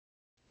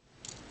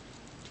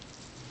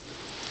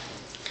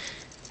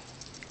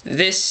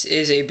This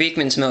is a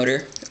Beekman's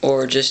motor,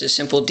 or just a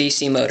simple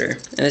DC motor,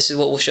 and this is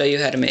what we'll show you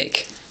how to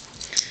make.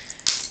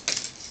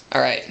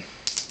 Alright,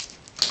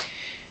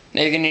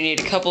 now you're going to need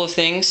a couple of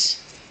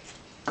things.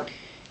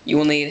 You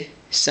will need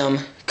some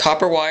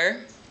copper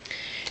wire,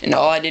 and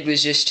all I did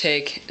was just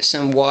take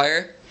some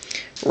wire,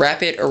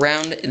 wrap it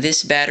around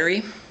this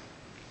battery,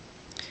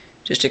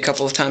 just a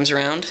couple of times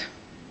around,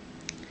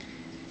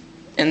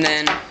 and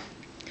then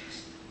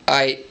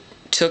I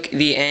took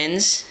the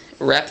ends,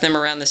 wrapped them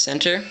around the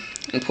center,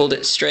 and pulled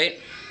it straight.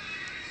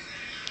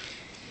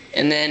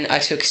 And then I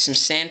took some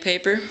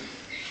sandpaper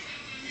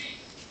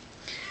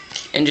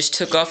and just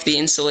took off the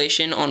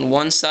insulation on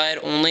one side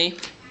only,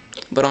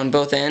 but on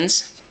both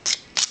ends.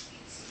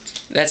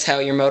 That's how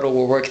your motor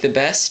will work the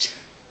best.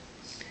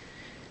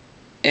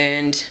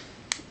 And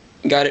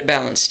got it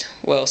balanced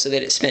well so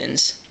that it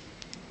spins.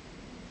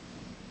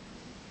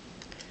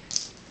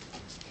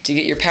 To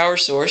get your power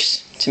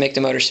source to make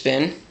the motor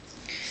spin,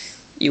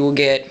 you will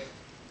get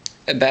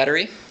a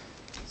battery,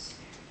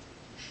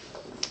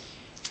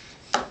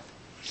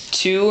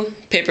 2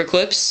 paper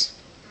clips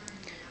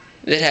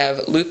that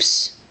have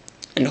loops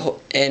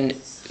and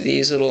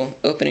these little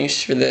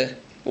openings for the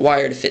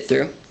wire to fit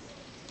through,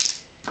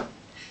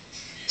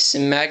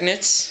 some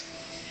magnets,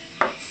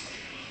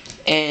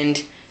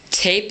 and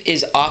tape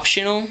is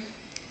optional.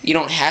 You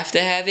don't have to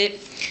have it.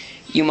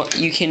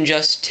 You can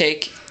just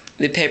take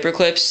the paper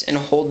clips and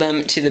hold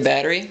them to the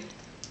battery.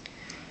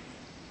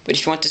 But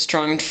if you want this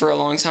strung for a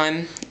long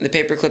time, the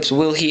paper clips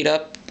will heat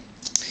up.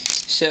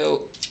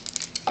 So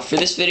for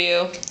this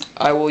video,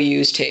 I will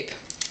use tape.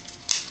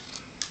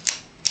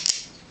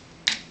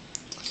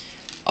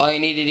 All you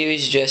need to do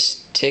is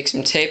just take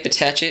some tape,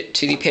 attach it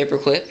to the paper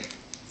clip,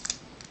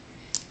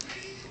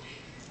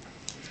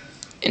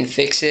 and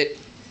fix it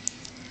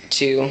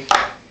to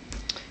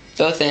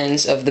both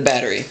ends of the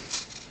battery.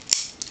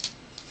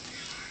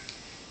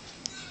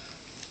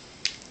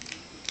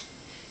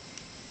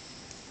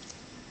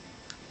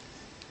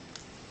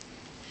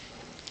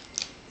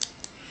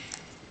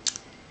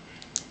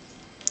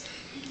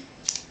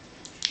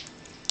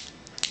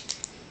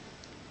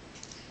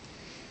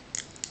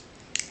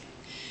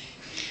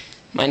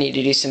 I need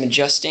to do some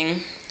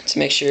adjusting to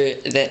make sure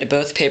that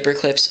both paper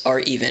clips are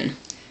even.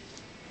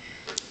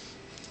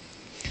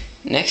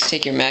 Next,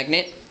 take your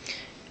magnet.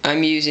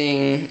 I'm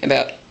using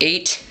about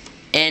 8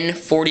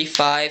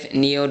 N45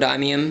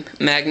 neodymium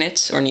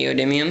magnets, or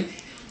neodymium.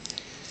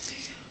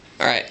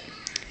 Alright,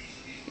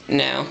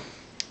 now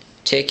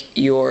take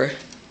your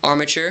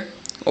armature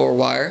or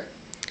wire,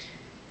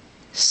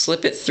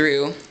 slip it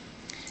through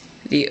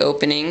the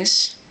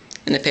openings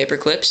in the paper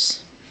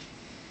clips,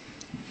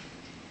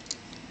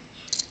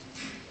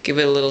 give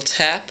it a little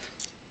tap,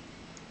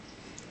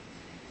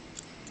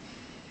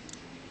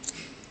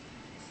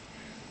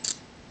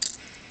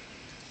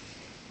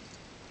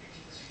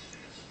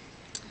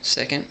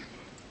 second,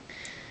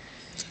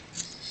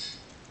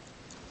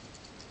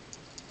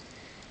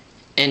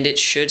 and it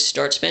should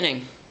start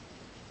spinning.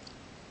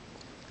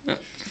 Oh.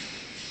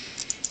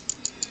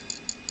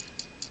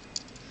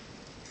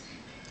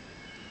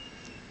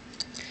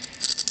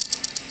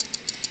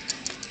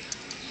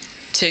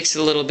 Takes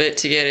a little bit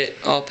to get it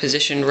all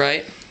positioned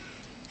right.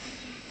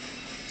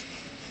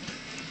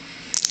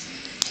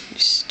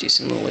 Just do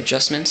some little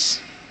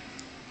adjustments.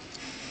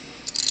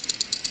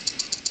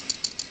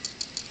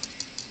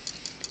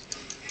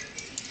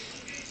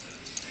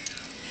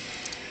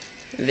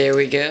 There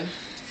we go.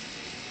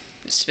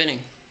 It's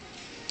spinning.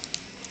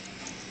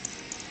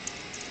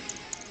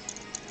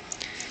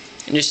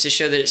 And just to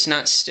show that it's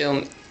not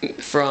still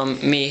from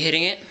me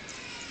hitting it,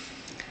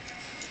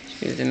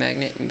 move the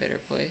magnet in a better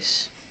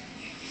place.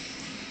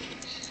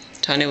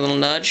 Tiny little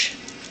nudge,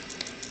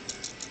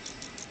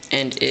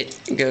 and it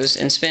goes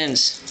and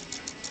spins.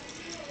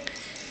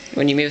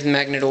 When you move the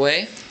magnet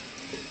away,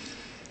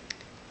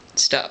 it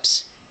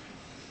stops.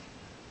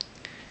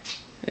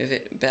 Move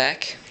it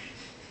back.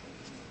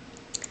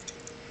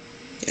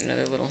 Get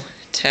another little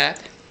tap.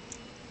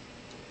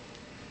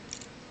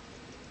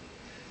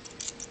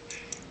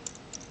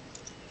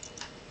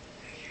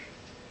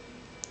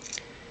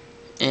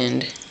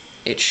 And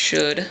it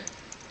should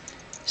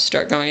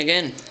start going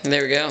again.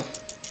 There we go.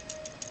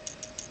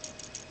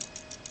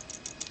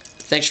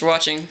 Thanks for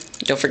watching.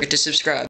 Don't forget to subscribe.